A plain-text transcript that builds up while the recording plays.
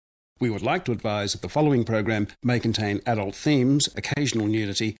We would like to advise that the following program may contain adult themes, occasional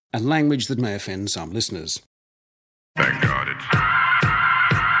nudity, and language that may offend some listeners. Thank God it's...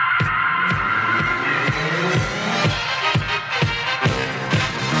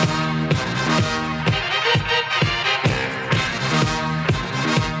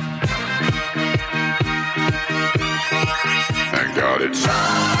 Thank God it's...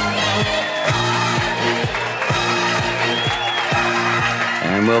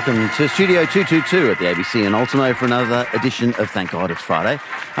 And welcome to Studio 222 at the ABC in Ultimo for another edition of Thank God It's Friday.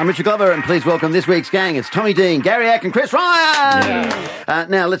 I'm Richard Glover, and please welcome this week's gang. It's Tommy Dean, Gary Ack, and Chris Ryan. Yeah.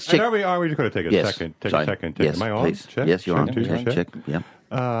 Now let's check. Are we just going to take a second? Take a second. Yes, Am I on? please. Check. Yes, you're on. Check. Yeah.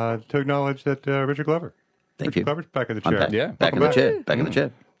 To acknowledge that Richard Glover. Thank Richard you. Glover's back in the chair. Back in the chair. Back in the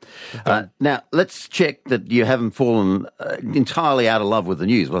chair. Now, let's check that you haven't fallen entirely out of love with the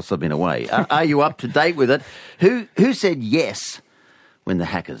news whilst I've been away. Are you up to date with it? Who said yes when the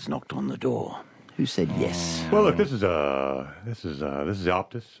hackers knocked on the door? Who said yes? Well, look, this is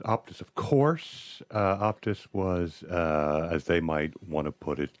Optus. Optus, of course. Optus was, as they might want to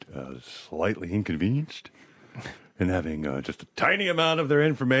put it, slightly inconvenienced in having just a tiny amount of their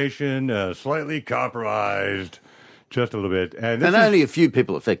information slightly compromised, just a little bit, and only a few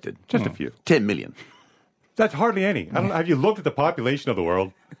people affected. Just a few. 10 million. That's hardly any. I don't know, have you looked at the population of the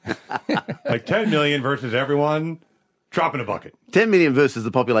world? Like 10 million versus everyone. Drop in a bucket. 10 million versus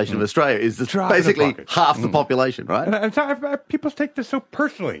the population of Australia is basically half the population, right? And so people take this so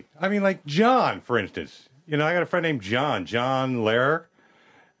personally. I mean, like John, for instance. You know, I got a friend named John Lehrer.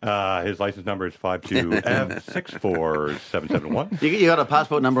 His license number is 52F64771. You got a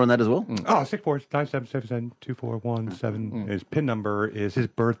passport number on that as well? Oh, 649772417. His PIN number is his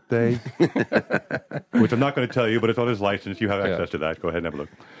birthday, which I'm not going to tell you, but it's on his license. You have access to that. Go ahead and have a look.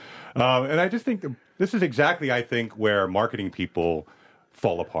 And I just think this is exactly, I think, where marketing people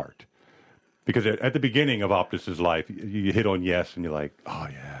fall apart. Because at the beginning of Optus's life, you hit on yes, and you're like, oh,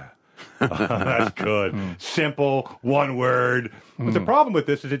 yeah, that's good. Simple, one word. But the problem with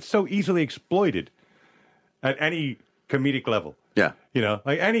this is it's so easily exploited at any comedic level. Yeah. You know,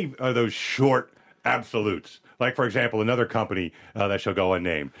 like any of those short absolutes. Like, for example, another company that shall go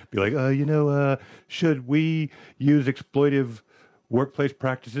unnamed. Be like, should we use exploitive workplace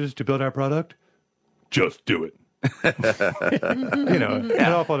practices to build our product? Just do it. So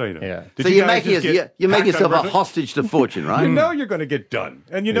you're making yourself a hostage to fortune, right? You know you're going to get done.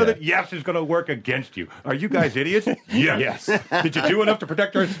 And you know that yes is going to work against you. Are you guys idiots? Yes. Did you do enough to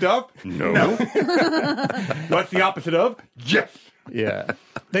protect our stuff? No. What's the opposite of? Yes. Yeah.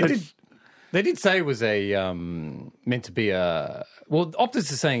 They did say it was meant to be a... Well, Optus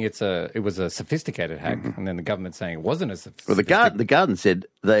is saying it was a sophisticated hack, and then the government saying it wasn't a sophisticated... Well, the garden said...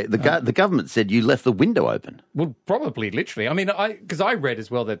 The government said you left the window open. Well, probably, literally. I mean, because I read as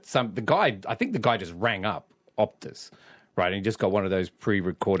well that I think the guy just rang up Optus, right? And he just got one of those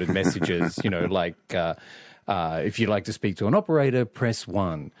pre-recorded messages, like... if you'd like to speak to an operator, press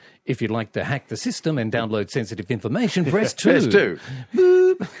 1. If you'd like to hack the system and download sensitive information, press 2. Press 2.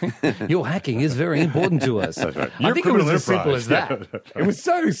 Boop. Your hacking is very important to us. That's right. I think it was as simple as that. It was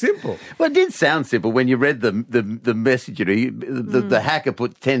so simple. Well, it did sound simple when you read the message. The hacker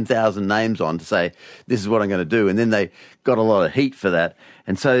put 10,000 names on to say, this is what I'm going to do. And then they got a lot of heat for that.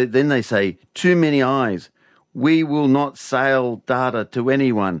 And so then they say, too many eyes. We will not sell data to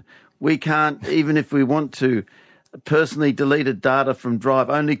anyone. We can't, even if we want to, personally deleted data from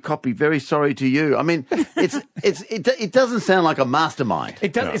Drive. Only copy. Very sorry to you. I mean, it doesn't sound like a mastermind.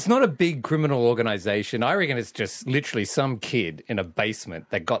 It does. No. It's not a big criminal organization. I reckon it's just literally some kid in a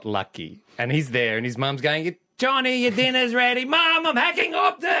basement that got lucky, and he's there, and his mum's going, Johnny, your dinner's ready. Mum, I'm hacking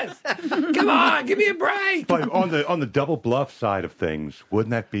Optus. Come on, give me a break. But on the double bluff side of things,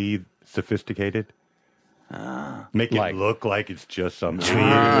 wouldn't that be sophisticated? Make it look like it's just some idiot.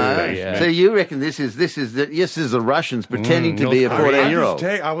 Yeah. So you reckon this is the Russians pretending to be a 14-year-old?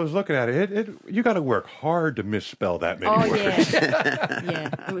 I was looking at it. You got to work hard to misspell that many words.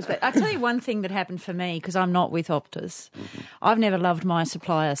 Yeah, it was bad. I'll tell you one thing that happened for me, because I'm not with Optus. I've never loved my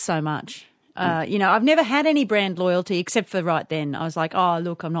supplier so much. I've never had any brand loyalty except for right then. I was like, oh,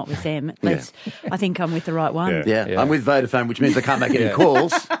 look, I'm not with them. At least I think I'm with the right one. Yeah. I'm with Vodafone, which means I can't make any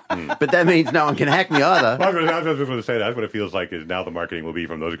calls. But that means no one can hack me either. I was just going to say that's what it feels like is now the marketing will be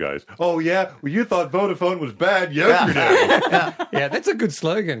from those guys. Oh, yeah? Well, you thought Vodafone was bad yesterday. Yeah, that's a good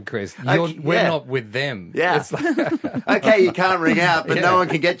slogan, Chris. We're not with them. Yeah. Okay, you can't ring out, but no one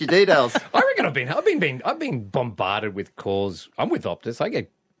can get your details. I reckon I've been bombarded with calls. I'm with Optus.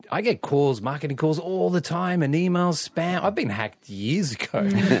 I get calls, marketing calls all the time, and emails, spam. I've been hacked years ago,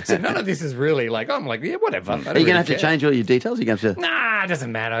 so none of this is really like. I'm like, yeah, whatever. Are you going to have to change all your details? Are you going to? Nah, it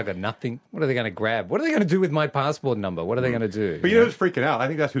doesn't matter. I've got nothing. What are they going to grab? What are they going to do with my passport number? What are they going to do? But you know who's freaking out? I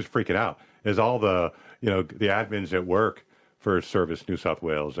think that's who's freaking out is all the the admins at work for Service New South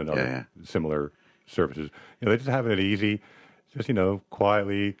Wales and other similar services. They're just having it easy, just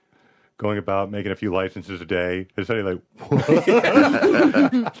quietly going about making a few licenses a day. They're saying like,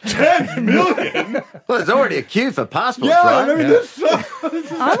 10 million? Well, there's already a queue for passports, Yeah, right? I mean, this is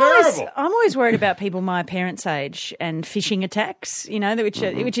terrible. I'm always worried about people my parents' age and phishing attacks,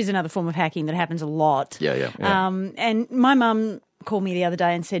 which is another form of hacking that happens a lot. Yeah. And my mum called me the other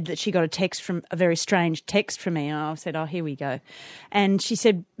day and said that she got a very strange text from me. And I said, oh, here we go. And she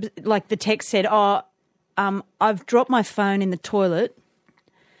said, like the text said, I've dropped my phone in the toilet.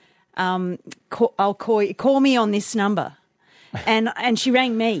 I'll call me on this number. And she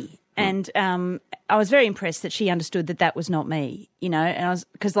rang me. And I was very impressed that she understood that was not me, and I was,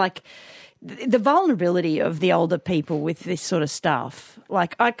 because like the vulnerability of the older people with this sort of stuff,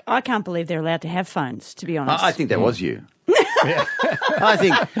 like I can't believe they're allowed to have phones, to be honest. I think that was you. I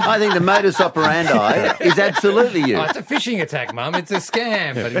think the modus operandi is absolutely you. Oh, it's a phishing attack, Mum. It's a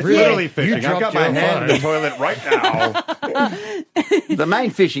scam. But It's really, literally you fishing. I've dropped got my your hand in the phone. toilet right now. The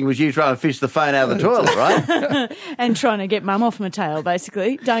main fishing was you trying to fish the phone out of the toilet, right? And trying to get mum off my tail,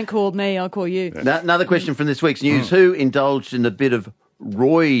 basically. Don't call me, I'll call you. Another question from this week's news. Who indulged in a bit of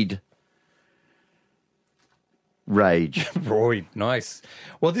roid rage? Roy, nice.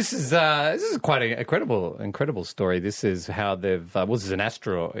 Well, this is quite an incredible story. This is how they've. This is an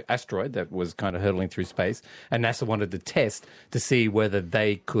asteroid that was kind of hurtling through space, and NASA wanted to test to see whether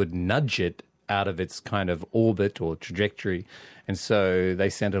they could nudge it out of its kind of orbit or trajectory, and so they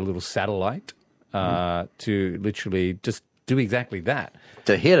sent a little satellite to literally just do exactly that.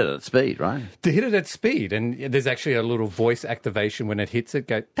 To hit it at speed, right? To hit it at speed. And there's actually a little voice activation when it hits it.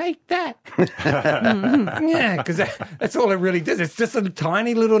 Go, take that. Yeah, because that's all it really does. It's just a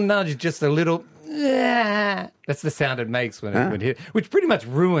tiny little nudge, just a little, that's the sound it makes when it hit, which pretty much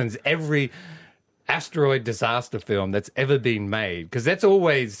ruins every asteroid disaster film that's ever been made, because that's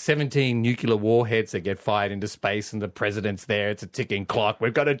always 17 nuclear warheads that get fired into space and the president's there. It's a ticking clock.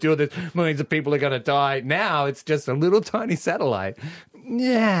 We've got to do this. Millions of people are going to die. Now it's just a little tiny satellite.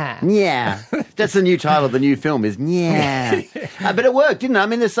 Yeah. That's the new title of the new film is but it worked, didn't it? I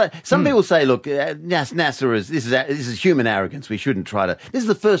mean, there's some people say, look, NASA this is human arrogance. We shouldn't try to. This is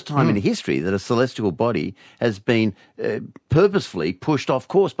the first time in history that a celestial body has been purposefully pushed off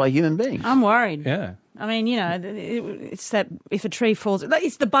course by human beings. I'm worried. Yeah. I mean, it's that if a tree falls,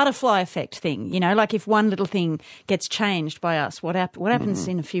 it's the butterfly effect thing, like if one little thing gets changed by us, what happens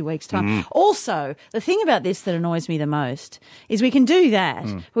in a few weeks' time? Also, the thing about this that annoys me the most is we can do that.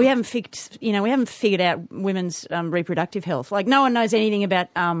 We haven't figured out women's reproductive health. Like no one knows anything about,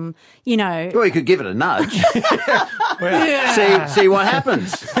 Well, you could give it a nudge. See what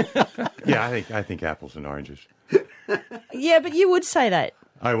happens. Yeah, I think apples and oranges. Yeah, but you would say that.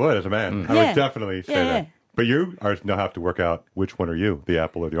 I would, as a man. I would definitely say that. But you now have to work out which one are you, the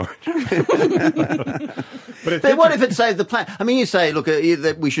apple or the orange. But what if it saved the planet? I mean, you say, look, that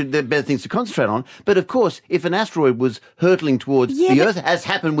there are better things to concentrate on. But of course, if an asteroid was hurtling towards the Earth, as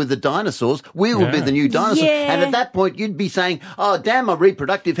happened with the dinosaurs, we will be the new dinosaurs. Yeah. And at that point, you'd be saying, oh, damn my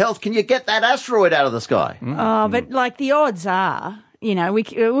reproductive health, can you get that asteroid out of the sky? Oh, but like the odds are,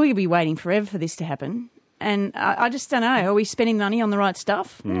 we'll be waiting forever for this to happen. And I just don't know. Are we spending money on the right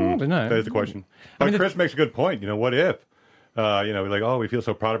stuff? I don't know. That is the question. But Chris makes a good point. What if, we're like, we feel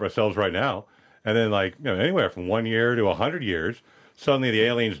so proud of ourselves right now. And then anywhere from 1 year to 100 years, suddenly the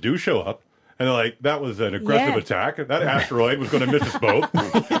aliens do show up. And they're like, that was an aggressive attack. That asteroid was going to miss us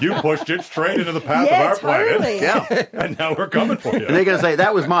both. You pushed it straight into the path of our totally. planet. Yeah. And now we're coming for you. And they're going to say,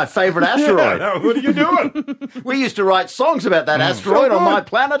 that was my favourite asteroid. Now, what are you doing? We used to write songs about that asteroid on my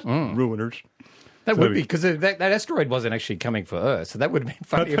planet. Ruiners. That would be, because that asteroid wasn't actually coming for Earth, so that would have been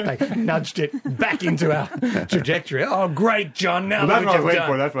funny if they nudged it back into our trajectory. Oh, great, John, now That's what I was waiting done.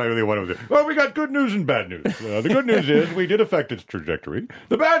 for. That's what I really wanted to do. Well, we got good news and bad news. The good news is we did affect its trajectory.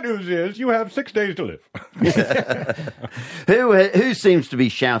 The bad news is you have 6 days to live. Who seems to be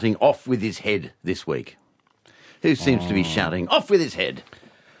shouting off with his head this week? Who seems to be shouting off with his head?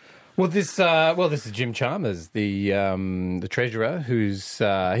 Well, this is Jim Chalmers, the treasurer, who's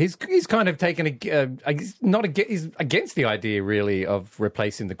he's kind of taken he's against the idea really of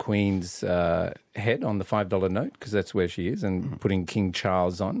replacing the Queen's head on the $5 note, because that's where she is, and putting King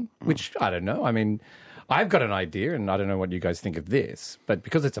Charles on, which I don't know. I mean, I've got an idea, and I don't know what you guys think of this, but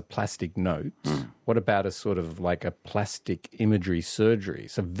because it's a plastic note, what about a sort of like a plastic imagery surgery?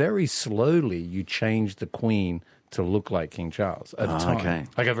 So very slowly you change the Queen to look like King Charles at a time, okay.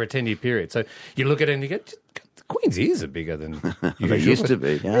 like over a 10-year period. So you look at it and you go, the Queen's ears are bigger than They used to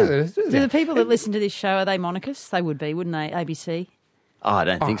be, yeah. Do the people that listen to this show, are they monarchists? They would be, wouldn't they? ABC? Oh, I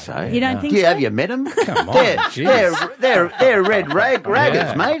don't think so. You don't think Do you, so? Have you met them? Come on, they're, jeez. they're red raggers,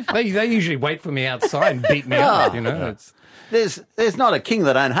 Yeah. mate. They usually wait for me outside and beat me up, you know. It's, There's not a king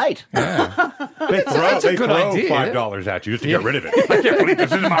that don't hate. They that's a good throw idea. $5 at you just to get rid of it. I can't believe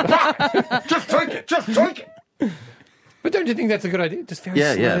this is in my pocket. Just take it. Just take it. But don't you think that's a good idea? Just very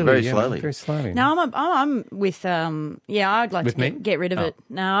Yeah, slowly. yeah, very you know, slowly. very slowly. No, I'm with, I'd like With to me? get rid of it.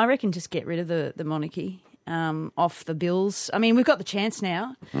 No, I reckon just get rid of the monarchy. Off the bills. I mean, we've got the chance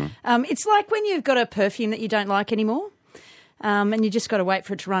now. It's like when you've got a perfume that you don't like anymore. And you just got to wait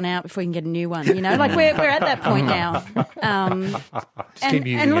for it to run out before you can get a new one. You know, like we're at that point now. keep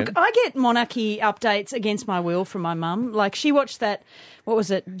using and look, it. I get monarchy updates against my will from my mum. Like she watched that. What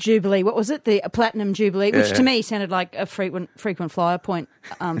was it? Jubilee. What was it? The Platinum Jubilee, which to me sounded like a frequent flyer point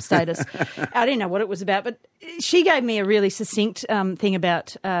status. I didn't know what it was about, but she gave me a really succinct thing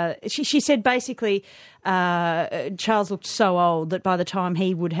about. She said basically Charles looked so old that by the time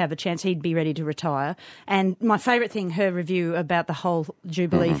he would have a chance, he'd be ready to retire. And my favourite thing, her review about the whole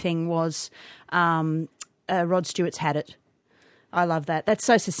Jubilee thing was Rod Stewart's had it. I love that. That's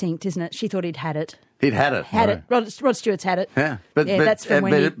so succinct, isn't it? She thought he'd had it. He'd had it. Had it. Rod Stewart's had it. Yeah, that's from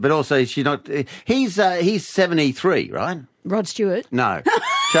when but also she's not. He's 73, right? Rod Stewart. No,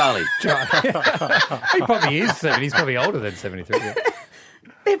 Charlie. He probably is 70. He's probably older than 73. Yeah.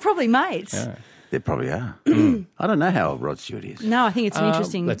 They're probably mates. Yeah. They probably are. I don't know how old Rod Stewart is. No, I think it's an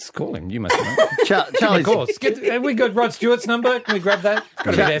interesting. Let's call him. You must know. Charlie's, Of course. Have we got Rod Stewart's number? Can we grab that? It's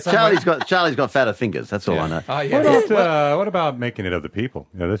gotta be there somewhere. Charlie's got fatter fingers. That's all I know. Oh, yeah. What about making it of the people?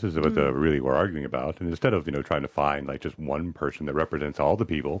 You know, this is what really we're arguing about. And instead of trying to find like just one person that represents all the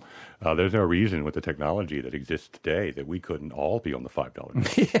people, there's no reason with the technology that exists today that we couldn't all be on the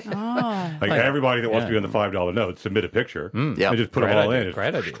 $5 note. Like everybody that wants to be on the $5 note, submit a picture and just put them all in.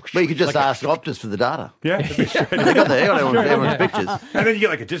 Great idea. But you could just ask Optus for the data. Yeah, They got everyone's pictures. and then you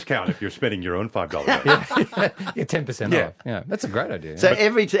get like a discount if you're spending your own $5 note. Yeah, 10% Yeah. off. Yeah, that's a great idea. So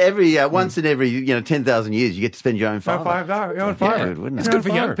once in every 10,000 years, you get to spend your own $5. Your own $5. Good, wouldn't It's it? good for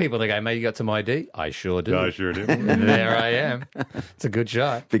young people. They go, mate, you got some ID? I sure do. I sure do. There I am. It's a good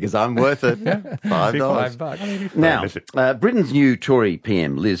shot. Because I'm worth it. $5. $5. Now, Miss it. Britain's new Tory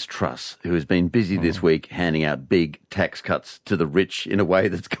PM, Liz Truss, who has been busy this week handing out big tax cuts to the rich in a way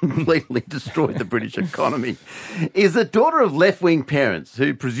that's completely destroyed the British economy, is the daughter of left-wing parents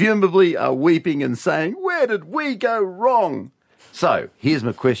who presumably are weeping and saying, "Where did we go wrong?" So, here's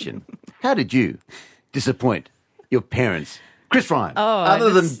my question. How did you disappoint your parents? Chris Ryan, other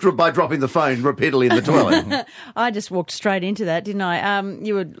than by dropping the phone repeatedly in the toilet. I just walked straight into that, didn't I?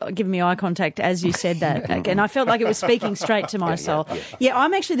 You were giving me eye contact as you said that, and I felt like it was speaking straight to my soul. Yeah,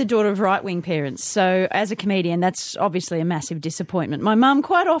 I'm actually the daughter of right-wing parents, so as a comedian, that's obviously a massive disappointment. My mum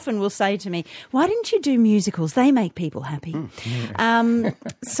quite often will say to me, "Why didn't you do musicals? They make people happy."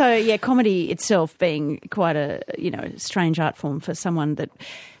 So yeah, comedy itself being quite a strange art form for someone that.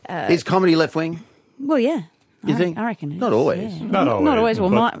 Is comedy left-wing? Well, yeah. You think? I reckon it Not is, always. yeah. Not always. Not always.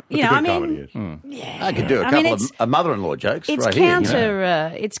 Well, but I good mean, comedy is. I could do a I mean, couple of mother-in-law jokes it's right counter.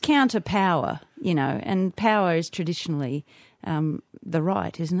 here. It's counter power, and power is traditionally the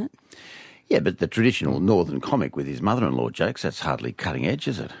right, isn't it? Yeah, but the traditional northern comic with his mother-in-law jokes, that's hardly cutting edge,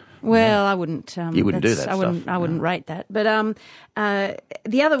 is it? Well, I wouldn't. You wouldn't do that I wouldn't. stuff, I wouldn't rate that. But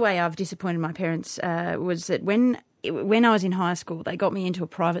the other way I've disappointed my parents was that when I was in high school, they got me into a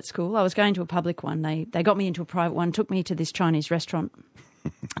private school. I was going to a public one. They got me into a private one, took me to this Chinese restaurant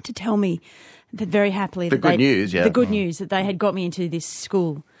to tell me that very happily The good news that they had got me into this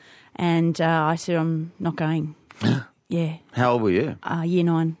school, and I said I'm not going. Yeah. How old were you? Year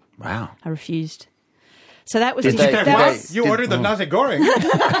 9. Wow. I refused. So that was Did they- You ordered the nasi goreng.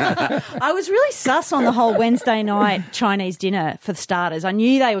 I was really sus on the whole Wednesday night Chinese dinner for starters. I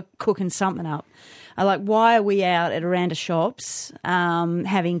knew they were cooking something up. I like, why are we out at Aranda Shops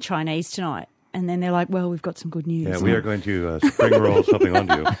having Chinese tonight? And then they're like, well, we've got some good news. Yeah, we are going to spring roll something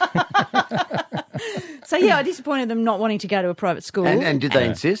onto you. So, yeah, I disappointed them not wanting to go to a private school. And did they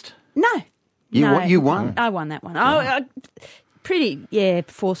insist? No. You won? I won that one. Pretty,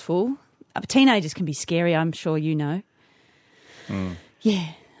 forceful. Teenagers can be scary, I'm sure you know. Yeah.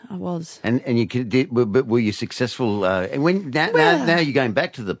 I was. And you but were you successful? And now you're going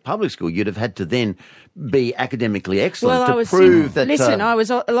back to the public school, you'd have had to then be academically excellent to prove that. Listen, I was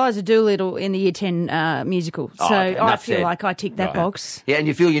Eliza Doolittle in the Year 10 musical, so okay, I feel like I ticked that Right. box. Yeah, and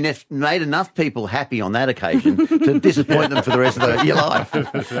you feel you made enough people happy on that occasion to disappoint them for the rest of your life.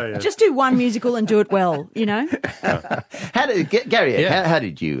 Just do one musical and do it well, you know. Gary, Yeah. how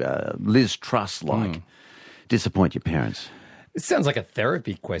did you, Liz Truss, disappoint your parents? It sounds like a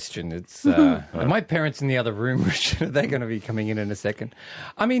therapy question. It's are my parents in the other room, Richard? Are they going to be coming in a second?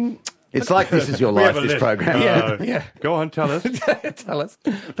 I mean, It's like This Is Your We Life, have a this list. program. Yeah. Go on, tell us. tell us.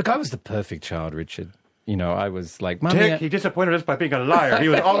 Look, I was the perfect child, Richard. You know, I was like, Mummy, Dick, he disappointed us by being a liar. He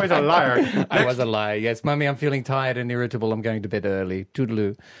was always a liar. I was a liar. Yes, Mummy, I'm feeling tired and irritable. I'm going to bed early.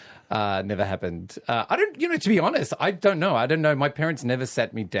 Toodaloo. Never happened. I don't, to be honest, I don't know. My parents never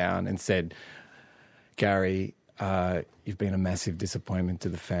sat me down and said, Gary, you've been a massive disappointment to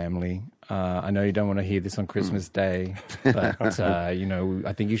the family. I know you don't want to hear this on Christmas Day, but,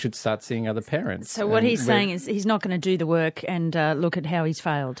 I think you should start seeing other parents. So what And he's saying is he's not going to do the work and look at how he's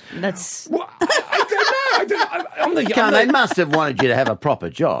failed. That's Well, I don't know. I'm They must have wanted you to have a proper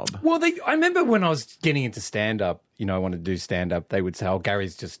job. Well, I remember when I was getting into stand-up, I wanted to do stand-up, they would say, oh,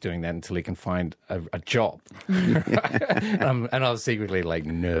 Gary's just doing that until he can find a job. And I was secretly like,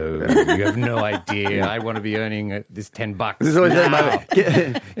 no, you have no idea. I want to be earning this $10. There's always that now.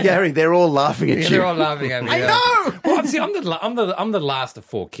 moment. Gary, they're all laughing at Yeah, you. they're all laughing at me. I know! Well, I'm the last of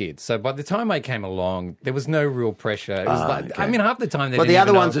 4 kids. So by the time I came along, there was no real pressure. It was okay. half the time they But didn't the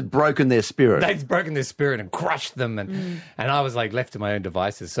other even ones know. had broken their spirit. They'd broken their spirit and crushed them, and I was like left to my own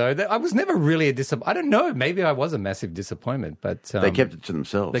devices. So I was never really a disappointment. I don't know. Maybe I was a massive disappointment, but They kept it to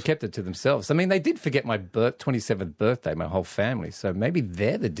themselves. They kept it to themselves. I mean, they did forget my 27th birthday, my whole family. So maybe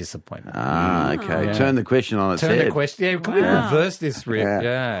they're the disappointment. Okay. Yeah. Turn the question on its Turn head. the question. Yeah, can we reverse this, Rick?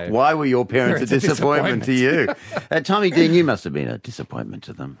 Yeah. Why were your parents a Parents a disappointment to you? Tommy Dean, you must have been a disappointment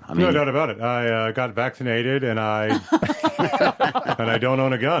to them. I mean, No doubt about it. I got vaccinated and I don't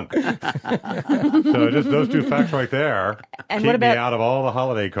own a gun. So just those 2 facts right there And keep what about me out of all the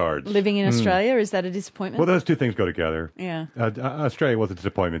holiday cards. living in Australia. Is that a disappointment? Well, those 2 things go together. Yeah. Australia was a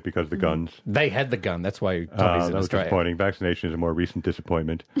disappointment because of the guns. They had the gun. That's why Tommy's That in was Australia. disappointing. Vaccination is a more recent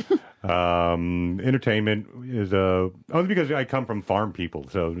disappointment. Entertainment is only because I come from farm people,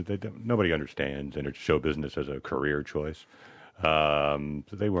 so nobody understands and it's show business as a career choice. So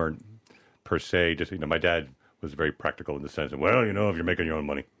they weren't per se just, my dad was very practical in the sense of, if you're making your own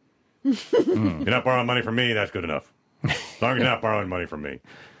money. You're not borrowing money from me, that's good enough. As long as you're not borrowing money from me.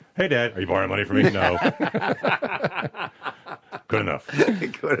 Hey, Dad, are you borrowing money from me? No. Good enough.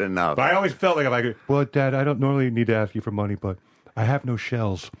 good enough. But I always felt like if I could, well, Dad, I don't normally need to ask you for money, but I have no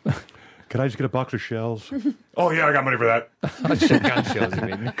shells. Can I just get a box of shells? Oh, yeah, I got money for that. Gun shells, you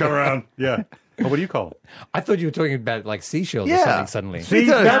mean? Come around. Yeah. Oh, what do you call them? I thought you were talking about like seashells or Yeah. something suddenly. See,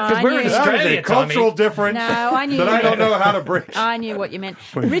 No, because I we're in knew. Australia. That is a That is a cultural Tommy. difference No, I knew that I you don't meant. know how to bridge. I knew what you meant.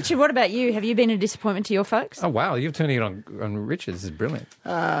 Richard, what about you? Have you been a disappointment to your folks? Oh, wow. You're turning it on Richard. This is brilliant.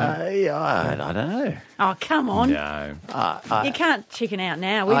 I don't know. Oh, come on. No. You can't chicken out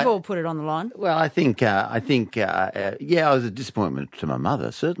now. We've all put it on the line. Well, I think, I was a disappointment to my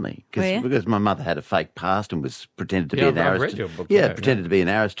mother, certainly, Were you? because my mother had a fake past and was pretended to Yeah, be an I've read aristocrat. your book, Yeah, yeah, pretended to be an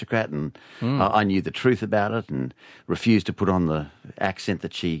aristocrat, and I knew the truth about it, and refused to put on the accent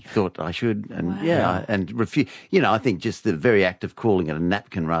that she thought I should, and I think just the very act of calling it a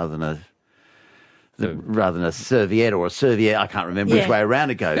napkin rather than a serviette or a serviette, I can't remember which Yeah. way around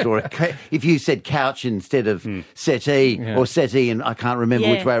it goes. Or if you said couch instead of settee, or settee, and I can't remember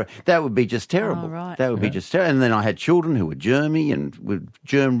Yeah. which way, that would be just terrible. Oh, right. That would be just terrible. And then I had children who were germy and were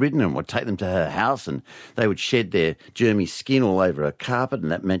germ-ridden, and would take them to her house, and they would shed their germy skin all over a carpet,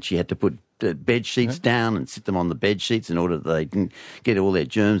 and that meant she had to put bed sheets down and sit them on the bed sheets in order that they didn't get all their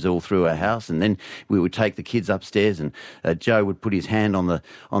germs all through our house. And then we would take the kids upstairs, and Joe would put his hand on the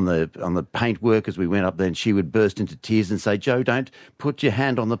paintwork as we went up there, and she would burst into tears and say, "Joe, don't put your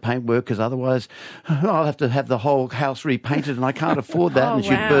hand on the paintwork because otherwise I'll have to have the whole house repainted, and I can't afford that." Oh, and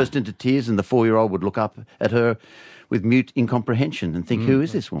she'd wow. burst into tears, and the 4-year-old would look up at her with mute incomprehension and think, "Who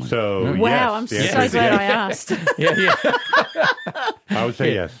is this woman?" So, Wow, yes, I'm the so answer is glad I yes. asked. I would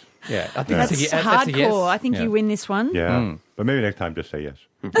say yes. Yeah. I think That's that's a hardcore. yes. I think Yeah. you win this one. Yeah. But maybe next time just say yes.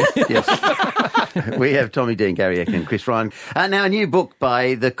 Yes. We have Tommy Dean, Gary Ecken and Chris Ryan. Now, a new book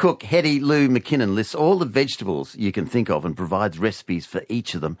by the cook Hetty Lou McKinnon lists all the vegetables you can think of and provides recipes for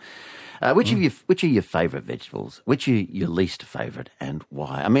each of them. Which are your favourite vegetables? Which are your least favourite, and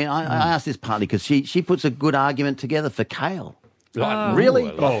why? I mean, I ask this partly because she puts a good argument together for kale. Really?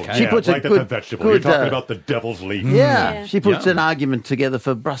 Okay. She puts like a that's a good vegetable. You're good, talking about the devil's leaf. Yeah, she puts Yeah. an argument together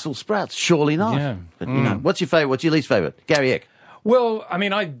for Brussels sprouts. Surely not. Yeah. But, you know, what's your favourite? What's your least favourite? Gary Eck. Well, I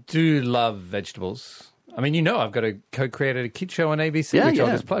mean, I do love vegetables. I mean, you know, I've got a co-created a kids show on ABC, Yeah, which I'll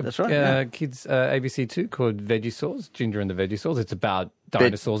yeah, just plug. that's right, yeah. Kids ABC 2 called Vegisaurs, Ginger and the Vegisaurs. It's about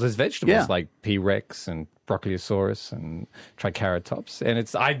dinosaurs as vegetables, Yeah. like P-Rex and Brachiosaurus and Triceratops. And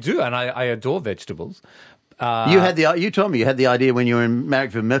I adore vegetables. You told me you had the idea when you were in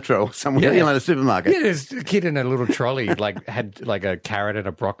Marrickville Metro or somewhere, Yeah. in a supermarket. Yeah, there's a kid in a little trolley, had a carrot and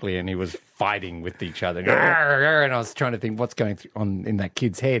a broccoli, and he was fighting with each other. And I was trying to think what's going on in that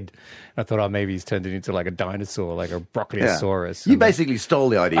kid's head. I thought, maybe he's turned it into like a dinosaur, like a Brachiosaurus. You And basically stole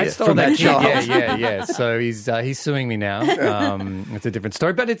the idea I stole from that that kid. child. Yeah. So he's suing me now. It's a different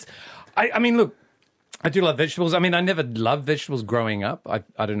story, but I mean, look. I do love vegetables. I mean, I never loved vegetables growing up.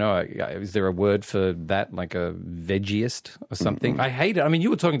 I don't know. Is there a word for that, like a vegiest or something? I hate it. I mean,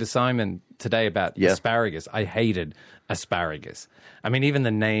 you were talking to Simon today about asparagus. I hated asparagus. I mean, even the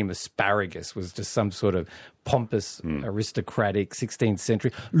name asparagus was just some sort of pompous, aristocratic 16th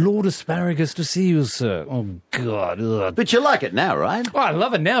century. Lord Asparagus to see you, sir. Oh, God. Ugh. But you like it now, right? Oh, I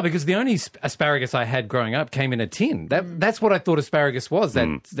love it now because the only asparagus I had growing up came in a tin. That's what I thought asparagus was.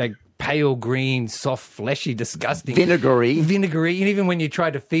 That pale green, soft, fleshy, disgusting. Vinegary. And even when you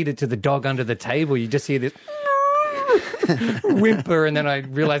try to feed it to the dog under the table, you just hear this whimper. And then I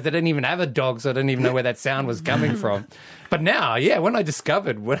realized I didn't even have a dog, so I didn't even know where that sound was coming from. But now, when I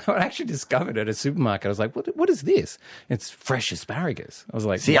actually discovered it at a supermarket, I was like, what is this? It's fresh asparagus. I was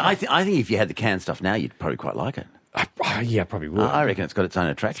like, See, wow. I think if you had the canned stuff now, you'd probably quite like it. Yeah, probably would. I reckon it's got its own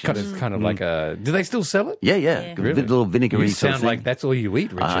attraction. It's kind of like a... Do they still sell it? Yeah. Really? Little vinegary You sort of sound thing. like that's all you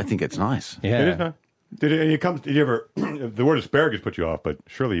eat, Richard. I think it's nice. Yeah. It is not. Did you ever? The word asparagus put you off, but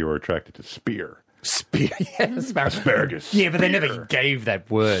surely you were attracted to spear. Spear, Asparagus. Yeah, but they never gave that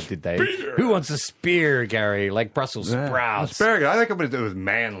word, did they? Spear. Who wants a spear, Gary? Like Brussels sprouts. Asparagus. I like it when it was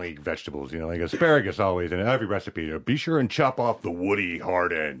manly vegetables. Like asparagus always in every recipe. Be sure and chop off the woody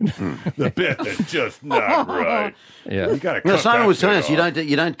hard end, the bit that's just not right. Yeah. You got to. No, Simon was telling us you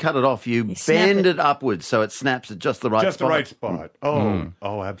don't cut it off. You snap bend it. it upwards so it snaps at just the right Just spot. the right spot.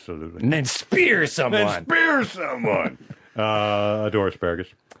 Oh, absolutely. And then spear someone. Then spear someone. Adore asparagus.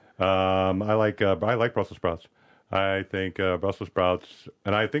 I like Brussels sprouts. I think Brussels sprouts,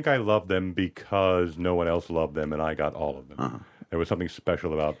 and I think I love them because no one else loved them, and I got all of them. There was something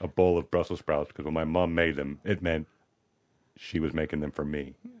special about a bowl of Brussels sprouts because when my mom made them, it meant she was making them for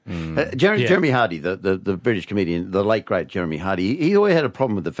me. Jeremy Hardy, the British comedian, the late great Jeremy Hardy, he always had a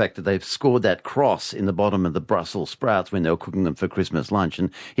problem with the fact that they've scored that cross in the bottom of the Brussels sprouts when they were cooking them for Christmas lunch.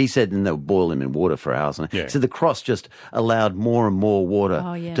 And he said, and they'll boil them in water for hours. And he said the cross just allowed more and more water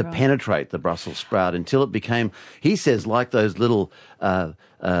to penetrate the Brussels sprout until it became, he says, like those little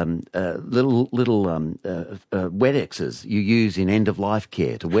wet X's you use in end-of-life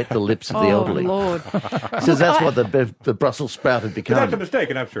care to wet the lips of the elderly. Lord. He says that's what the Brussels sprout had But that's a become. mistake,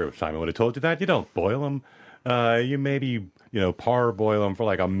 and I'm sure if Simon would have told you that. You don't boil them. You maybe, parboil them for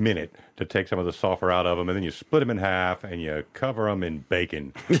like a minute to take some of the sulfur out of them, and then you split them in half, and you cover them in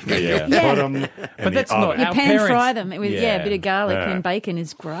bacon. And you put them in But that's the not oven. You Our pan parents- fry them with a bit of garlic Yeah. and bacon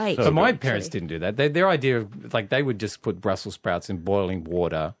is great. So my actually. parents didn't do that. Their idea of they would just put Brussels sprouts in boiling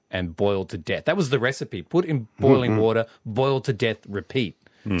water and boil to death. That was the recipe. Put in boiling water, boil to death, repeat.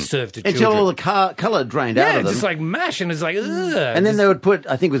 Serve to children. Until all the colour drained out of them. just like mash, and it's like, ugh. And then they would put,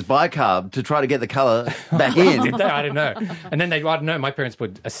 I think it was bicarb, to try to get the colour back in. Did they? I don't know. And then I don't know, my parents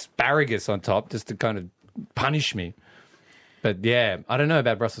put asparagus on top just to kind of punish me. But yeah, I don't know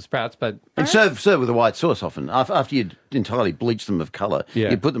about Brussels sprouts, but And serve with a white sauce often. After you'd entirely bleach them of colour,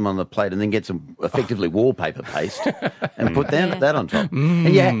 you put them on the plate and then get some effectively wallpaper paste and put that on top. And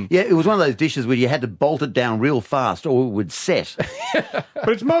it was one of those dishes where you had to bolt it down real fast or it would set. But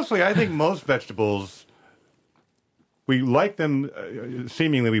it's mostly, I think most vegetables, we like them,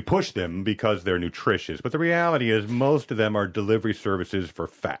 seemingly we push them because they're nutritious. But the reality is most of them are delivery services for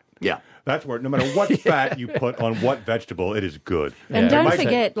fat. Yeah. That's where no matter what fat you put on what vegetable, it is good. And Yeah. don't Mike said-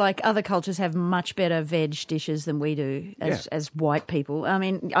 forget, like other cultures have much better veg dishes than we do as white people. I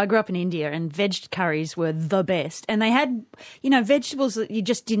mean, I grew up in India and veg curries were the best. And they had, vegetables that you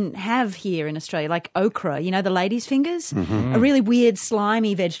just didn't have here in Australia, like okra, the lady's fingers, a really weird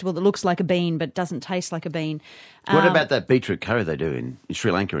slimy vegetable that looks like a bean but doesn't taste like a bean. What about that beetroot curry they do in Sri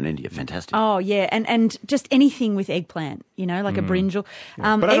Lanka and India? Fantastic. Oh, yeah. And just anything with eggplant, like a brinjal.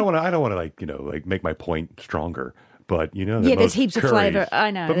 But I don't want to make my point stronger. But you know, that Yeah, there's most heaps of curries- flavour. I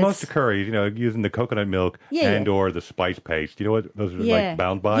know, But that's- most of curries, you know, using the coconut milk Yeah, and yeah. or the spice paste. You know what those are Yeah. like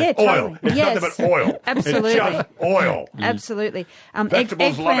bound by? Yeah, Oil. totally. It's Yes. nothing but oil. Absolutely. It's just oil. Absolutely.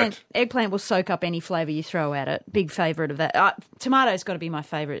 Vegetables love it. Eggplant will soak up any flavour you throw at it. Big favourite of that. Tomato's got to be my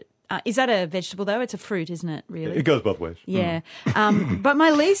favourite. Is that a vegetable though? It's a fruit, isn't it? Really? It goes both ways. Yeah. But my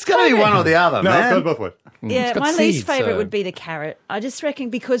least It's got to be favourite. one or the other, No, it man. goes both ways. Yeah, It's got my seeds, least favourite so- would be the carrot. I just reckon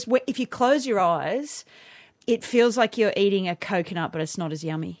because if you close your eyes, it feels like you're eating a coconut, but it's not as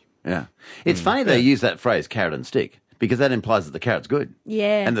yummy. Yeah. It's funny they use that phrase, carrot and stick, because that implies that the carrot's good.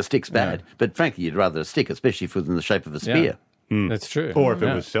 Yeah. And the stick's bad. But frankly, you'd rather a stick, especially if it was in the shape of a spear. That's true. Or if it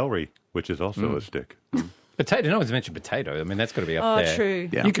Yeah. was celery, which is also a stick. Potato. No one's mentioned potato. I mean, that's got to be up Oh, there. true.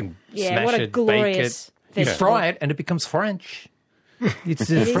 Yeah. You can Yeah, smash what a it, glorious bake it, you vegetable. fry it, and it becomes French. It's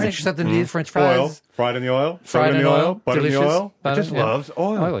is a- French, something new, French fries. Oil, fried in the oil, Fried in the oil, butter in the delicious. oil. It Butter, just yeah. loves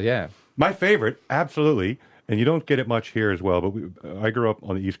oil. Oil, yeah. My favorite, absolutely, and you don't get it much here as well, but I grew up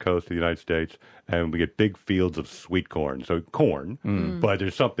on the East Coast of the United States, and we get big fields of sweet corn. So corn, but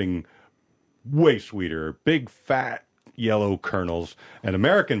there's something way sweeter, big fat yellow kernels, and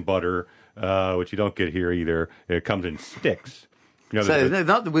American butter, which you don't get here either. It comes in sticks. You know, So there's it's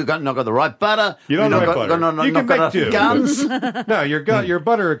not that we've not got the right butter. You don't we've know not right got, butter. Not, You not can got make enough do. guns. No, your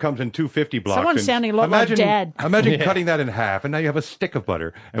butter comes in 250 blocks. Someone's and sounding a lot like Dad. Imagine cutting that in half, and now you have a stick of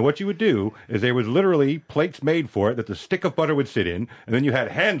butter. And what you would do is there was literally plates made for it that the stick of butter would sit in, and then you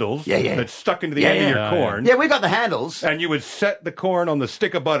had handles Yeah. that stuck into the Yeah, end yeah. of your corn. Yeah, we got the handles. And you would set the corn on the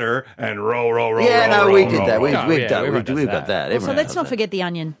stick of butter and roll. Yeah, no, roll, we roll, did that. roll. We've, No, we've, yeah, done, everyone we've does got that. So Everyone let's does not that. forget the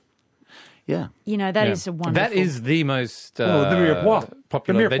onion. Yeah. You know, that is a wonderful. That is the most Oh, the mirepoix.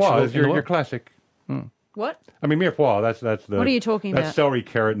 popular the mirepoix vegetable is in the your world. classic. What? I mean, mirepoix, that's the... What are you talking That's about? celery,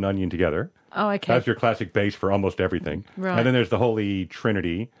 carrot, and onion together. Oh, okay. That's your classic base for almost everything. Right. And then there's the Holy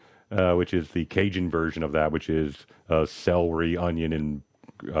Trinity, which is the Cajun version of that, which is celery, onion,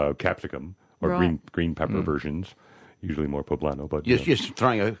 and capsicum, or Right. green pepper versions, usually more poblano. But You're just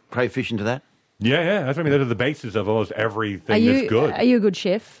throwing a crayfish into that? yeah, that's what I mean. Those are the bases of almost everything Are you that's good. Are you a good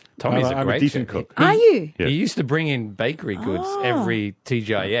chef? Tommy's I'm a a great decent chef. cook. Are you? Yes. He used to bring in bakery goods every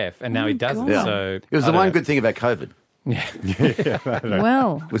TGIF, and now he doesn't. God. So It was I the don't one know. good thing about COVID,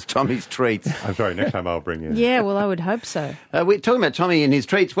 Well, was Tommy's treats. I'm sorry, next time I'll bring in. yeah. Well, I would hope so. We're talking about Tommy and his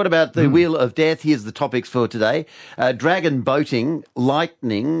treats. What about the Wheel of Death? Here's the topics for today. Dragon boating,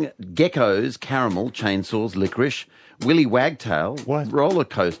 lightning, geckos, caramel, chainsaws, licorice, willy wagtail, What? roller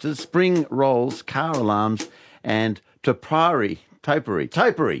coasters, spring rolls, car alarms, and topiary.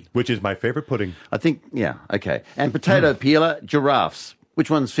 Which is my favorite pudding. I think, yeah, okay. And potato peeler, giraffes. Which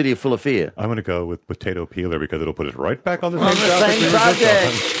one's full of fear? I'm going to go with potato peeler because it'll put us right back on the On same the topic.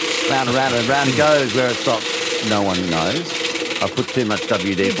 same subject. Round and round and round it goes. Where it stops, no one knows. I've put too much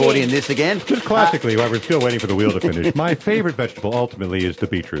WD-40 in this again. Just classically, while we're still waiting for the wheel to finish, my favorite vegetable ultimately is the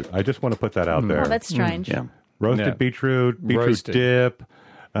beetroot. I just want to put that out there. Oh, that's strange. Yeah. Roasted Yeah. beetroot Roasted. dip,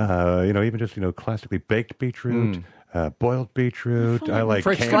 even just, classically baked beetroot, boiled beetroot. I like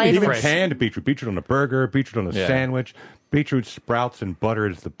Fresh canned, flavors. even canned beetroot. Beetroot on a burger, beetroot on a Yeah. sandwich. Beetroot sprouts and butter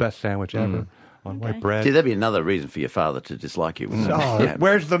is the best sandwich ever on white bread. See, that'd be another reason for your father to dislike you. wouldn't it? Oh, Yeah.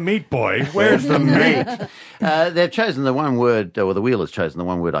 where's the meat, boy? Where's the meat? They've chosen the one word, or the wheel has chosen the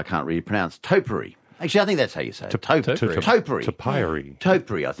one word I can't really pronounce, topiary. Actually, I think that's how you say it. Topiary. Topiary. Topiary.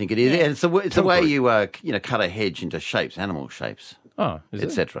 Topiary, I think it is. And it's the way you cut a hedge into shapes, animal shapes, Oh, is it?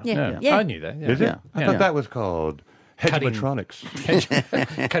 etc. Yeah. Yeah. I knew that. Yeah. Is it? Yeah. I thought Yeah. that was called Cutting-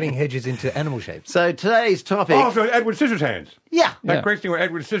 hedgemetronics. Cutting hedges into animal shapes. So today's topic, Oh, so Edward Scissorhands. yeah, That Yeah. great thing where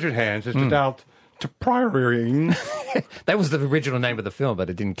Edward Scissorhands is just out topiarying. That was the original name of the film, but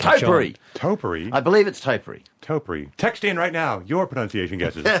it didn't catch topiary. Topiary. I believe it's topiary. Topiary. Text in right now your pronunciation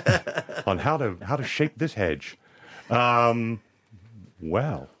guesses on how to shape this hedge.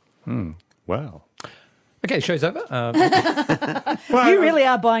 Well. Well. on. Okay, show's over. Well, You really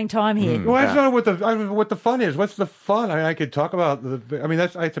are buying time here. Well, that's not what the fun is. What's the fun? I could talk about the. I mean,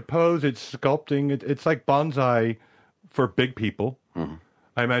 that's. I suppose it's sculpting. It's like bonsai for big people.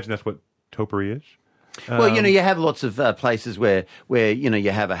 I imagine that's what topiary is. Well, you have lots of places where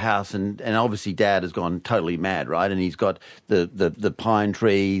you have a house, and obviously Dad has gone totally mad, right? And he's got the pine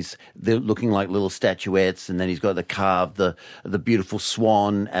trees, they're looking like little statuettes, and then he's got the beautiful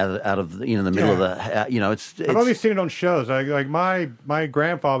swan out of the middle of the it's I've only seen it on shows. Like my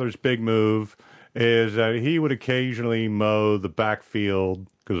grandfather's big move is he would occasionally mow the backfield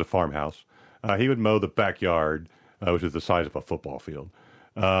because it's a farmhouse. He would mow the backyard, which is the size of a football field,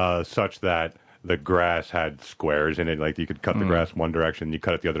 such that the grass had squares in it. Like you could cut the grass one direction, you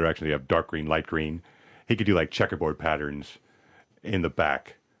cut it the other direction. You have dark green, light green. He could do like checkerboard patterns in the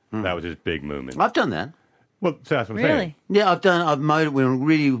back. That was his big movement. I've done that. Well, so that's what I'm saying. Really? Yeah, I've mowed it with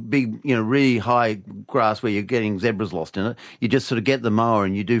really big, really high grass where you're getting zebras lost in it. You just sort of get the mower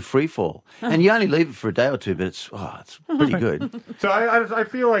and you do free fall. And you only leave it for a day or two, but it's pretty good. So I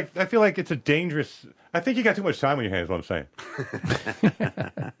feel like it's a dangerous. I think you got too much time on your hands. Is what I'm saying.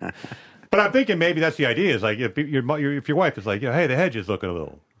 But I'm thinking maybe that's the idea. Is like if your wife is like, hey, the hedge is looking a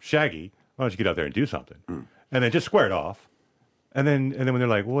little shaggy. Why don't you get out there and do something, and then just square it off, and then when they're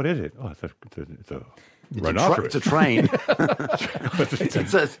like, well, what is it? Oh, it's a rhinoceros. It's a train.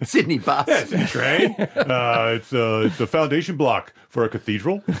 it's a Sydney bus. Yeah, it's a train. It's a foundation block for a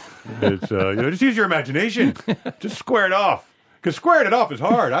cathedral. It's just use your imagination. Just square it off. Because squaring it off is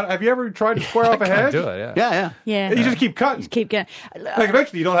hard. Have you ever tried to square off a hedge? Do it, Yeah. You just keep cutting. Keep going. Like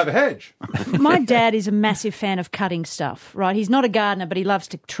eventually you don't have a hedge. My dad is a massive fan of cutting stuff, right? He's not a gardener, but he loves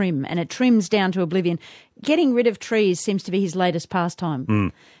to trim, and it trims down to oblivion. Getting rid of trees seems to be his latest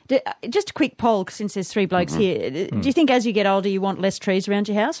pastime. Just a quick poll, since there's three blokes here. Do you think as you get older you want less trees around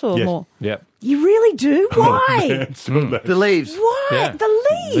your house or Yes. more? Yep. You really do? Why? The leaves. Why? Yeah. The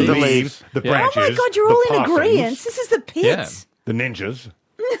leaves? The leaves. The Yeah. branches. Oh my God, you're the all in possums, agreement. This is the pits. The ninjas.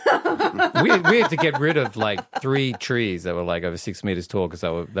 we had to get rid of like 3 trees that were like over 6 meters tall because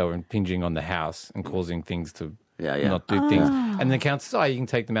they were impinging on the house and causing things to not do things. And the council said, you can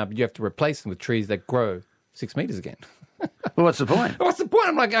take them out, but you have to replace them with trees that grow 6 meters again. Well, what's the point? What's the point?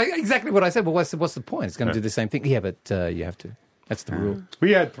 I'm like, exactly what I said. Well, what's the point? It's going to do the same thing. Yeah, but you have to. That's the rule.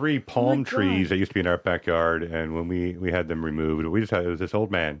 We had 3 palm God. trees that used to be in our backyard, and when we had them removed, it was this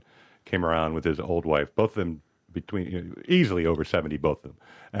old man came around with his old wife, both of them easily over 70, both of them.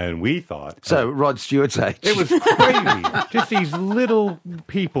 And we thought... So Rod Stewart's age. It was crazy. Just these little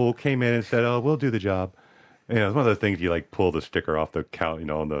people came in and said, oh, we'll do the job. It's one of those things you like pull the sticker off the count,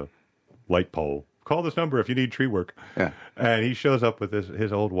 on the light pole. Call this number if you need tree work. Yeah. And he shows up with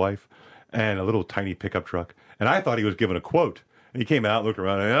his old wife and a little tiny pickup truck. And I thought he was giving a quote. And he came out, looked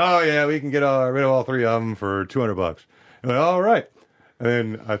around, and, oh, yeah, we can get rid of all 3 of them for $200. And I went, all right. And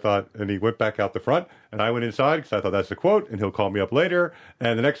then I thought, and he went back out the front, and I went inside because I thought that's the quote, and he'll call me up later.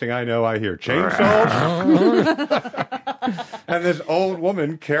 And the next thing I know, I hear chainsaws. And this old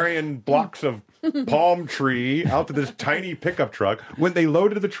woman carrying blocks of palm tree out to this tiny pickup truck. When they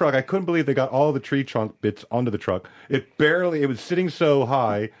loaded the truck, I couldn't believe they got all the tree trunk bits onto the truck. It was sitting so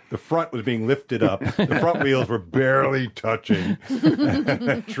high, the front was being lifted up. The front wheels were barely touching. And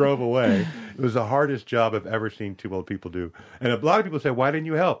it drove away. It was the hardest job I've ever seen 2 old people do. And a lot of people say, why didn't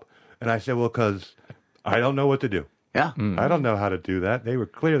you help? And I said, well, because I don't know what to do. Yeah. I don't know how to do that. They were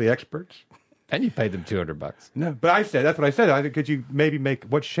clearly experts. And you paid them $200. No, but that's what I said. I said, could you maybe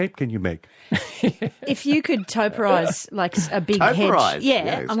what shape can you make? If you could toporize like a big Toporize? hedge,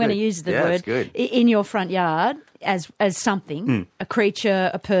 Yeah, it's I'm going to good. use the Yeah, word it's good. in your front yard as something, a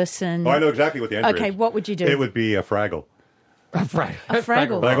creature, a person. Oh, I know exactly what the answer is. Okay, what would you do? It would be a Fraggle. A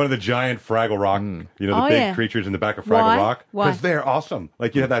Fraggle. Like one of the giant Fraggle Rock, the Oh, big yeah. creatures in the back of Fraggle Why? Rock. Why? Because they're awesome.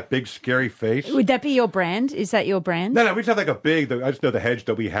 Like you have that big scary face. Would that be your brand? Is that your brand? No, we just have like I just know the hedge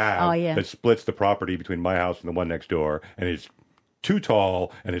that we have Oh, yeah. that splits the property between my house and the one next door, and it's too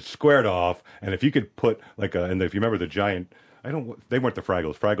tall and it's squared off. And if you could put and if you remember the giant, they weren't the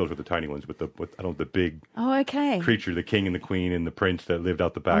Fraggles. Fraggles were the tiny ones with the big Oh, okay. creature, the king and the queen and the prince that lived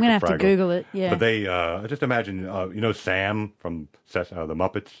out the back. I'm gonna of have Fraggle. to Google it, yeah. But they just imagine, Sam from the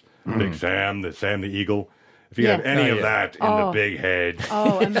Muppets, Big Sam the eagle. If you Yeah. have any Oh, of yeah. that in the big hedge,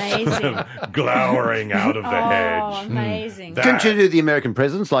 Oh, amazing. glowering out of the Oh, hedge. amazing. That- Couldn't you do the American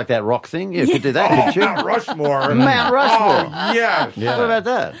presidents like that rock thing? You could do that, couldn't you? Mount Rushmore. Mount Rushmore. Oh, yes. What about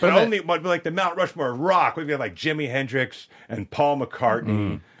that? But like the Mount Rushmore rock, we've got like Jimi Hendrix and Paul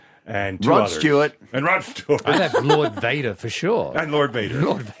McCartney and 2 Rod others. Stewart. And Rod Stewart. I'd have Lord Vader for sure. And Lord Vader.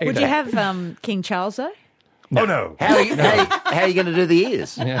 Would you have King Charles though? Oh, no. How are you going to do the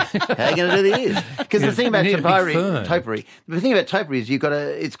ears? How are you going to do the ears? Because the thing about You need a big fern. topiary, the thing about topiary is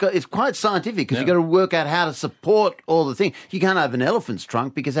it's quite scientific because you've got to work out how to support all the things. You can't have an elephant's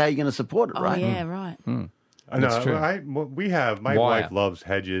trunk because how are you going to support it, Oh right? yeah, right. That's true. My Wire. wife loves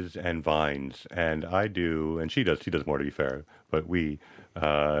hedges and vines, and I do, and she does more to be fair, but we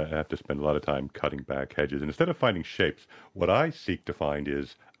have to spend a lot of time cutting back hedges. And instead of finding shapes, what I seek to find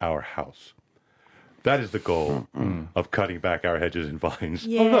is our house. That is the goal of cutting back our hedges and vines.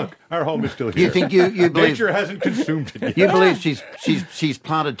 Yeah. Oh, look, our home is still here. You think you believe Nature hasn't consumed it yet. you believe she's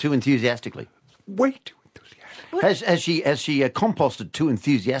planted too enthusiastically? Way too enthusiastic. Has she composted too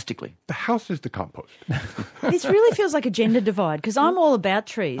enthusiastically? The house is the compost. This really feels like a gender divide because I'm all about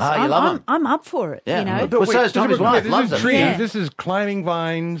trees. Ah, you love 'em. I'm up for it. Yeah. You know. Well, so is Tommy's wife. This Loves is them. trees. Yeah. This is climbing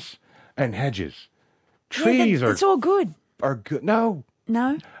vines and hedges. Yeah, Trees it's all good. are good. No,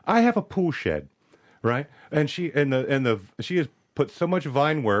 No. I have a pool shed, right? and she has put so much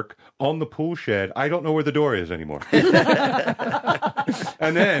vine work on the pool shed. I don't know where the door is anymore.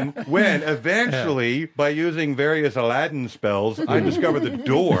 And then when eventually, by using various Aladdin spells, I discover the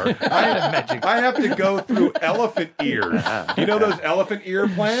door, I have to go through elephant ears. You know those elephant ear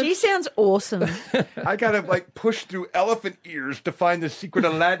plants? She sounds awesome. I gotta push through elephant ears to find the secret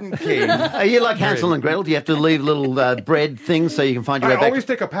Aladdin cave. Are you like Hansel and Gretel? Do you have to leave little bread things so you can find your I way back? always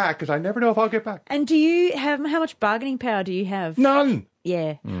take a pack because I never know if I'll get back. And do you have, how much bargaining power do you have? None.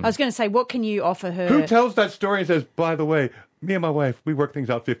 Yeah. I was going to say, what can you offer her? Who tells that story and says, by the way, me and my wife, we work things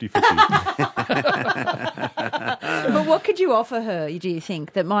out 50-50. But what could you offer her, do you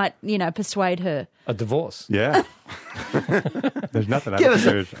think, that might, persuade her? A divorce. Yeah. There's nothing.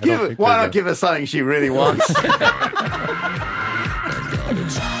 Why not give her something she really wants?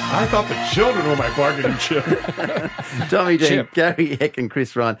 I thought the children were my bargaining chip. Tommy Dean, Chip. Gary Heck and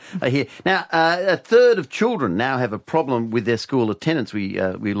Chris Ryan are here. Now, a third of children now have a problem with their school attendance, we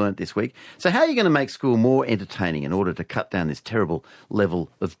learnt this week. So how are you going to make school more entertaining in order to cut down this terrible level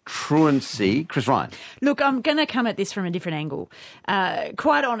of truancy? Chris Ryan. Look, I'm going to come at this from a different angle.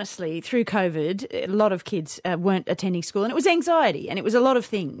 Quite honestly, through COVID, a lot of kids weren't attending school, and it was anxiety, and it was a lot of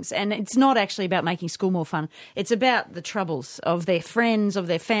things. And it's not actually about making school more fun. It's about the troubles of their friends, of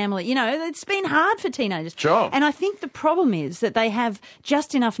their family. It's been hard for teenagers. Sure. And I think the problem is that they have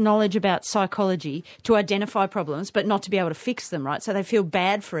just enough knowledge about psychology to identify problems, but not to be able to fix them, right? So they feel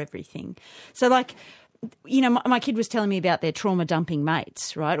bad for everything. So, my kid was telling me about their trauma dumping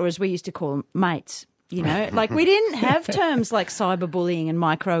mates, right? Or as we used to call them, mates. We didn't have terms like cyberbullying and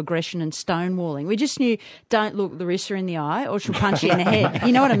microaggression and stonewalling. We just knew don't look Larissa in the eye or she'll punch you in the head.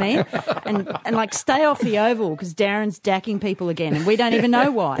 You know what I mean? And stay off the oval because Darren's dacking people again and we don't even know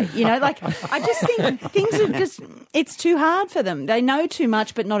why. I just think things are just, it's too hard for them. They know too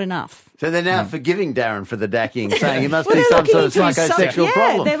much but not enough. So they're now forgiving Darren for the dacking, saying it must be they're some looking sort of into his soul. psychosexual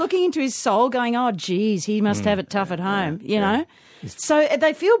problem. They're looking into his soul going, oh, geez, he must have it tough at home, know? So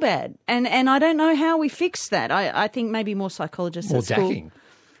they feel bad. And I don't know how we fix that. I think maybe more psychologists Or at school. dacking.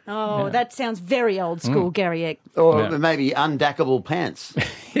 Oh, that sounds very old school, Gary Eck. Or maybe undackable pants.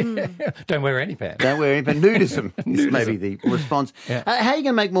 Don't wear any pants. Don't wear any pants. Nudism is maybe the response. Yeah. How are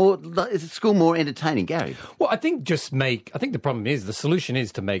you going to make school more entertaining, Gary? Well, I think the problem is, the solution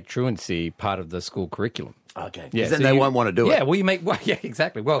is to make truancy part of the school curriculum. Okay. Yeah, Then they won't want to do it. Yeah,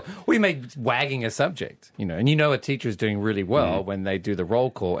 exactly. Well, we make wagging a subject, and a teacher is doing really well when they do the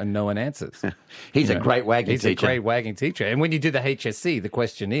roll call and no one ansers. He's a great wagging teacher. He's a great wagging teacher. And when you do the HSC, the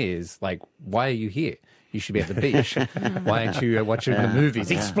question is, why are you here? You should be at the beach. Why aren't you watching the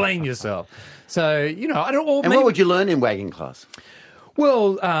movies? Explain yourself. So, I don't know. And what would you learn in wagging class?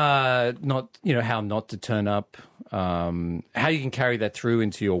 Well, how not to turn up, how you can carry that through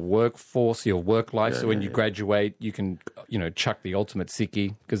into your workforce, your work life. So when you graduate, you can, chuck the ultimate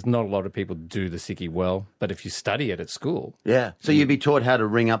sickie, because not a lot of people do the sickie well. But if you study it at school. Yeah. So you'd be taught how to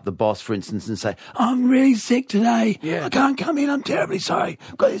ring up the boss, for instance, and say, I'm really sick today. Yeah. I can't come in. I'm terribly sorry.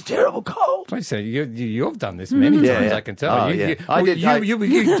 I've got this terrible cold. I say you've done this many times. Yeah. I can tell. Oh, you, yeah. you, I did.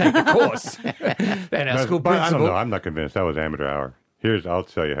 You take the course. And our school But I principal. don't know. I'm not convinced. That was amateur hour. I'll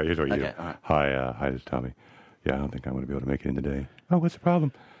tell you. Here's what you do. Okay, all right. Hi, this is Tommy. Yeah, I don't think I'm going to be able to make it in today. Oh, what's the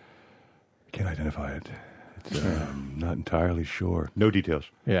problem? I can't identify it. It's not entirely sure. No details.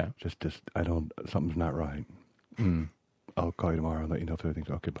 Yeah. Just something's not right. I'll call you tomorrow and let you know if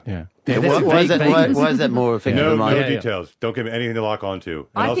everything's okay. Bye. Yeah. Why is that more effective No, than mine? no details. Don't give me anything to lock onto.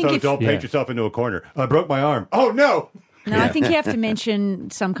 And I think also, if- don't paint yourself into a corner. I broke my arm. Oh, no! No, I think you have to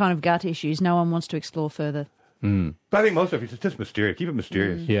mention some kind of gut issues no one wants to explore further. But I think most of it's just mysterious. Keep it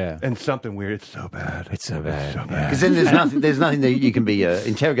mysterious. Yeah. And something weird. It's so bad. It's so bad. So bad. Because then there's nothing that you can be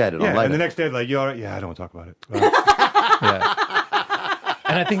interrogated on Yeah, later. and the next day, you all right? Yeah, I don't want to talk about it. Yeah.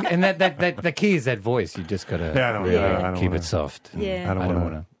 And I think, that the key is that voice. You just got to Yeah, I don't keep wanna. it soft. Yeah. I don't don't want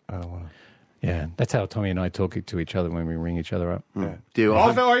wanna. to. I don't want to. Yeah, that's how Tommy and I talk to each other when we ring each other up. Yeah. Do you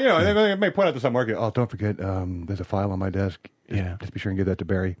Also, I may point out to some market. Oh, don't forget, there's a file on my desk. Yeah. Just be sure and give that to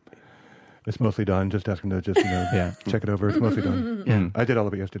Barry. It's mostly done. Just ask him to Yeah. check it over. It's mostly done. Yeah. I did all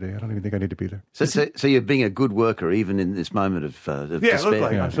of it yesterday. I don't even think I need to be there. So you're being a good worker even in this moment of Yeah, it despair. looked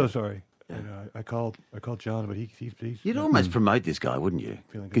like I'm so sorry. I called John, but he's You'd almost promote this guy, wouldn't you?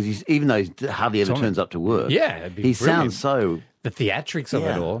 Feeling good. Because even though he hardly ever Tommy. turns up to work, Yeah, it'd be he brilliant. sounds so. The theatrics of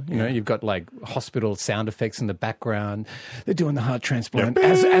Yeah. it all, you've got hospital sound effects in the background. They're doing the heart transplant.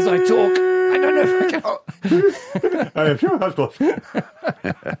 As I talk, I don't know if I can. I am sure that's close. Hey,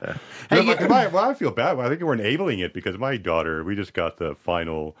 I feel bad. I think we're enabling it because my daughter, we just got the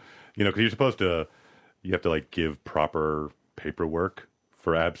final, because you're supposed to, you have to give proper paperwork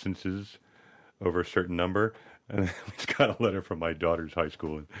for absences. over a certain number. And I just got a letter from my daughter's high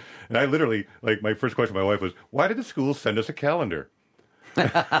school. And I literally, like, my first question to my wife was, why did the school send us a calendar? This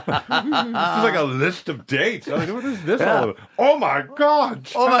is like a list of dates. I was like, what is this all about? Oh, my God.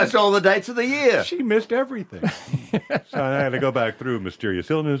 Almost all the dates of the year. She missed everything. So I had to go back through mysterious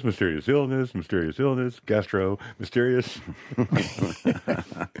illness, gastro, mysterious. We're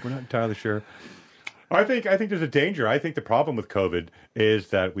not entirely sure. I think there's a danger. I think the problem with COVID is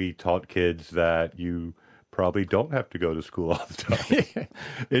that we taught kids that you probably don't have to go to school all the time.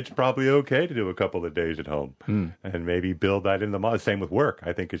 It's probably okay to do a couple of days at home and maybe build that in the model. Same with work.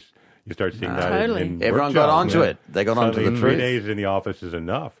 I think you start seeing that Totally. in Everyone work got jobs, onto it. They got onto Suddenly the 3 truth. days in the office is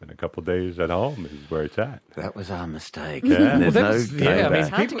enough, and a couple of days at home is where it's at. That was our mistake. Yeah. There's Well, no that's- going yeah, I mean,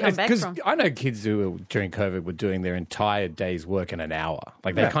 back. hard to come back because from. I know kids who during COVID were doing their entire day's work in an hour.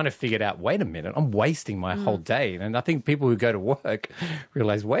 Like they kind of figured out, wait a minute, I'm wasting my whole day. And I think people who go to work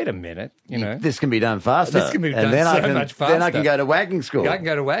realize, wait a minute, you know, This can be done faster. This can be and done then so much faster. Then I can go to wagging school. I can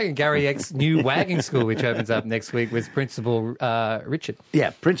go to Gary X's new wagging school, which opens up next week with Principal Richard. Yeah,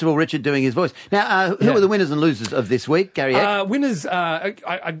 Principal Richard doing his voice. Now, who are the winners and losers of this week, Gary Eck? Winners,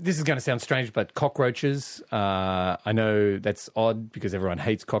 this is going to sound strange, but cockroaches. I know that's odd because everyone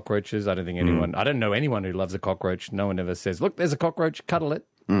hates cockroaches. I don't know anyone who loves a cockroach. No one ever says, look, there's a cockroach, cuddle it.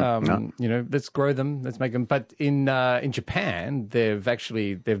 No. You know, let's grow them, let's make them. But in Japan, they've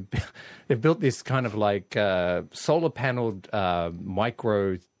built this kind of like solar paneled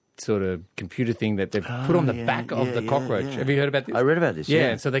micro sort of computer thing that they've put on the back of the cockroach. Have you heard about this? I read about this, yeah.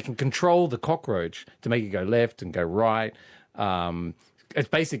 And so they can control the cockroach to make it go left and go right. It's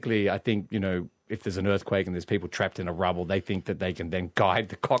basically, I think, you know, if there's an earthquake and there's people trapped in a rubble, they think that they can then guide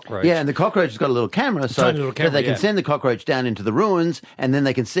the cockroach. Yeah, and the cockroach has got a little camera, so Tiny little camera, that they can yeah. send the cockroach down into the ruins, and then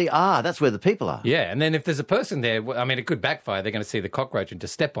they can see, that's where the people are. Yeah, and then if there's a person there, I mean, it could backfire. They're going to see the cockroach and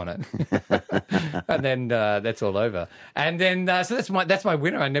just step on it, and then that's all over. And then so that's my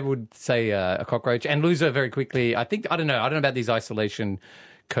winner. I never would say a cockroach. And loser very quickly. I don't know about these isolation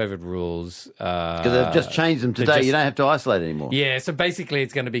COVID rules Because they've just changed them today. You don't have to isolate anymore. Yeah, so basically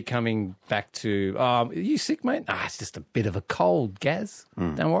it's going to be coming back to, are you sick, mate? It's just a bit of a cold, Gaz.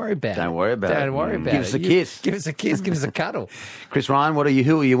 Don't worry about it. Don't worry about it. Don't worry about it. Give us a kiss. Give us a kiss. Give us a cuddle. Chris Ryan,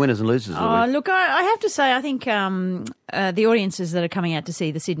 who are your winners and losers of the week? Look, I have to say, I think the audiences that are coming out to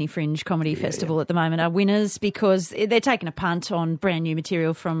see the Sydney Fringe Comedy Festival at the moment are winners because they're taking a punt on brand new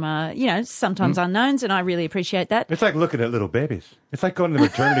material from, sometimes unknowns, and I really appreciate that. It's like looking at little babies. It's like going to the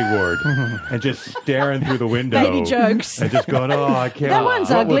maternity ward and just staring through the window. Baby jokes. And just going, I can't. That one's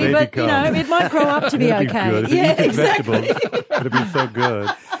what will ugly, they but, become? it might grow up to be It'll okay. good. If it Yeah, eats its exactly. vegetables, it'll be so good.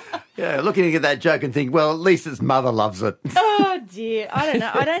 Yeah, looking at that joke and think, well, at least its mother loves it. Oh dear, I don't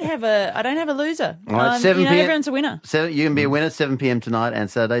know. I don't have a loser. All right, 7 p.m. Everyone's a winner. So you can be a winner, 7 p.m. tonight and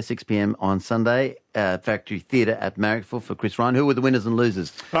Saturday, 6 p.m. on Sunday. Factory Theatre at Marrickville for Chris Ryan. Who were the winners and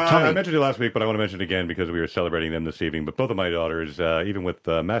losers? I Tommy. mentioned it last week, but I want to mention it again because we were celebrating them this evening. But both of my daughters, even with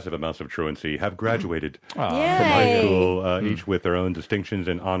massive amounts of truancy, have graduated from high Yay. school, each with their own distinctions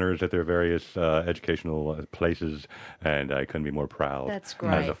and honors at their various educational places. And I couldn't be more proud That's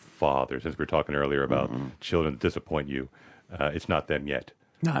great. as a father. Since we were talking earlier about children that disappoint you, it's not them yet.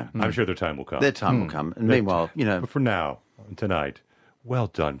 No. I'm sure their time will come. Their time will come. And meanwhile, But for now, tonight, well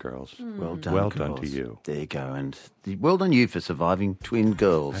done, girls. well done. Well girls. done to you. There you go. And well done you for surviving twin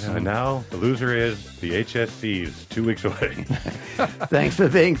girls. And now the loser is the HSCs 2 weeks away. Thanks for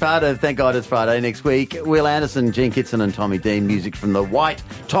being part of Thank God It's Friday next week. Will Anderson, Gene Kitson and Tommy Dean. Music from the White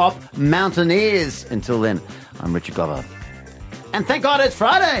Top Mountaineers. Until then, I'm Richard Glover. And thank God it's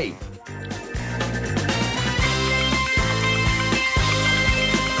Friday.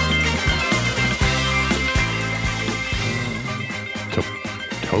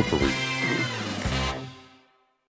 Topiary.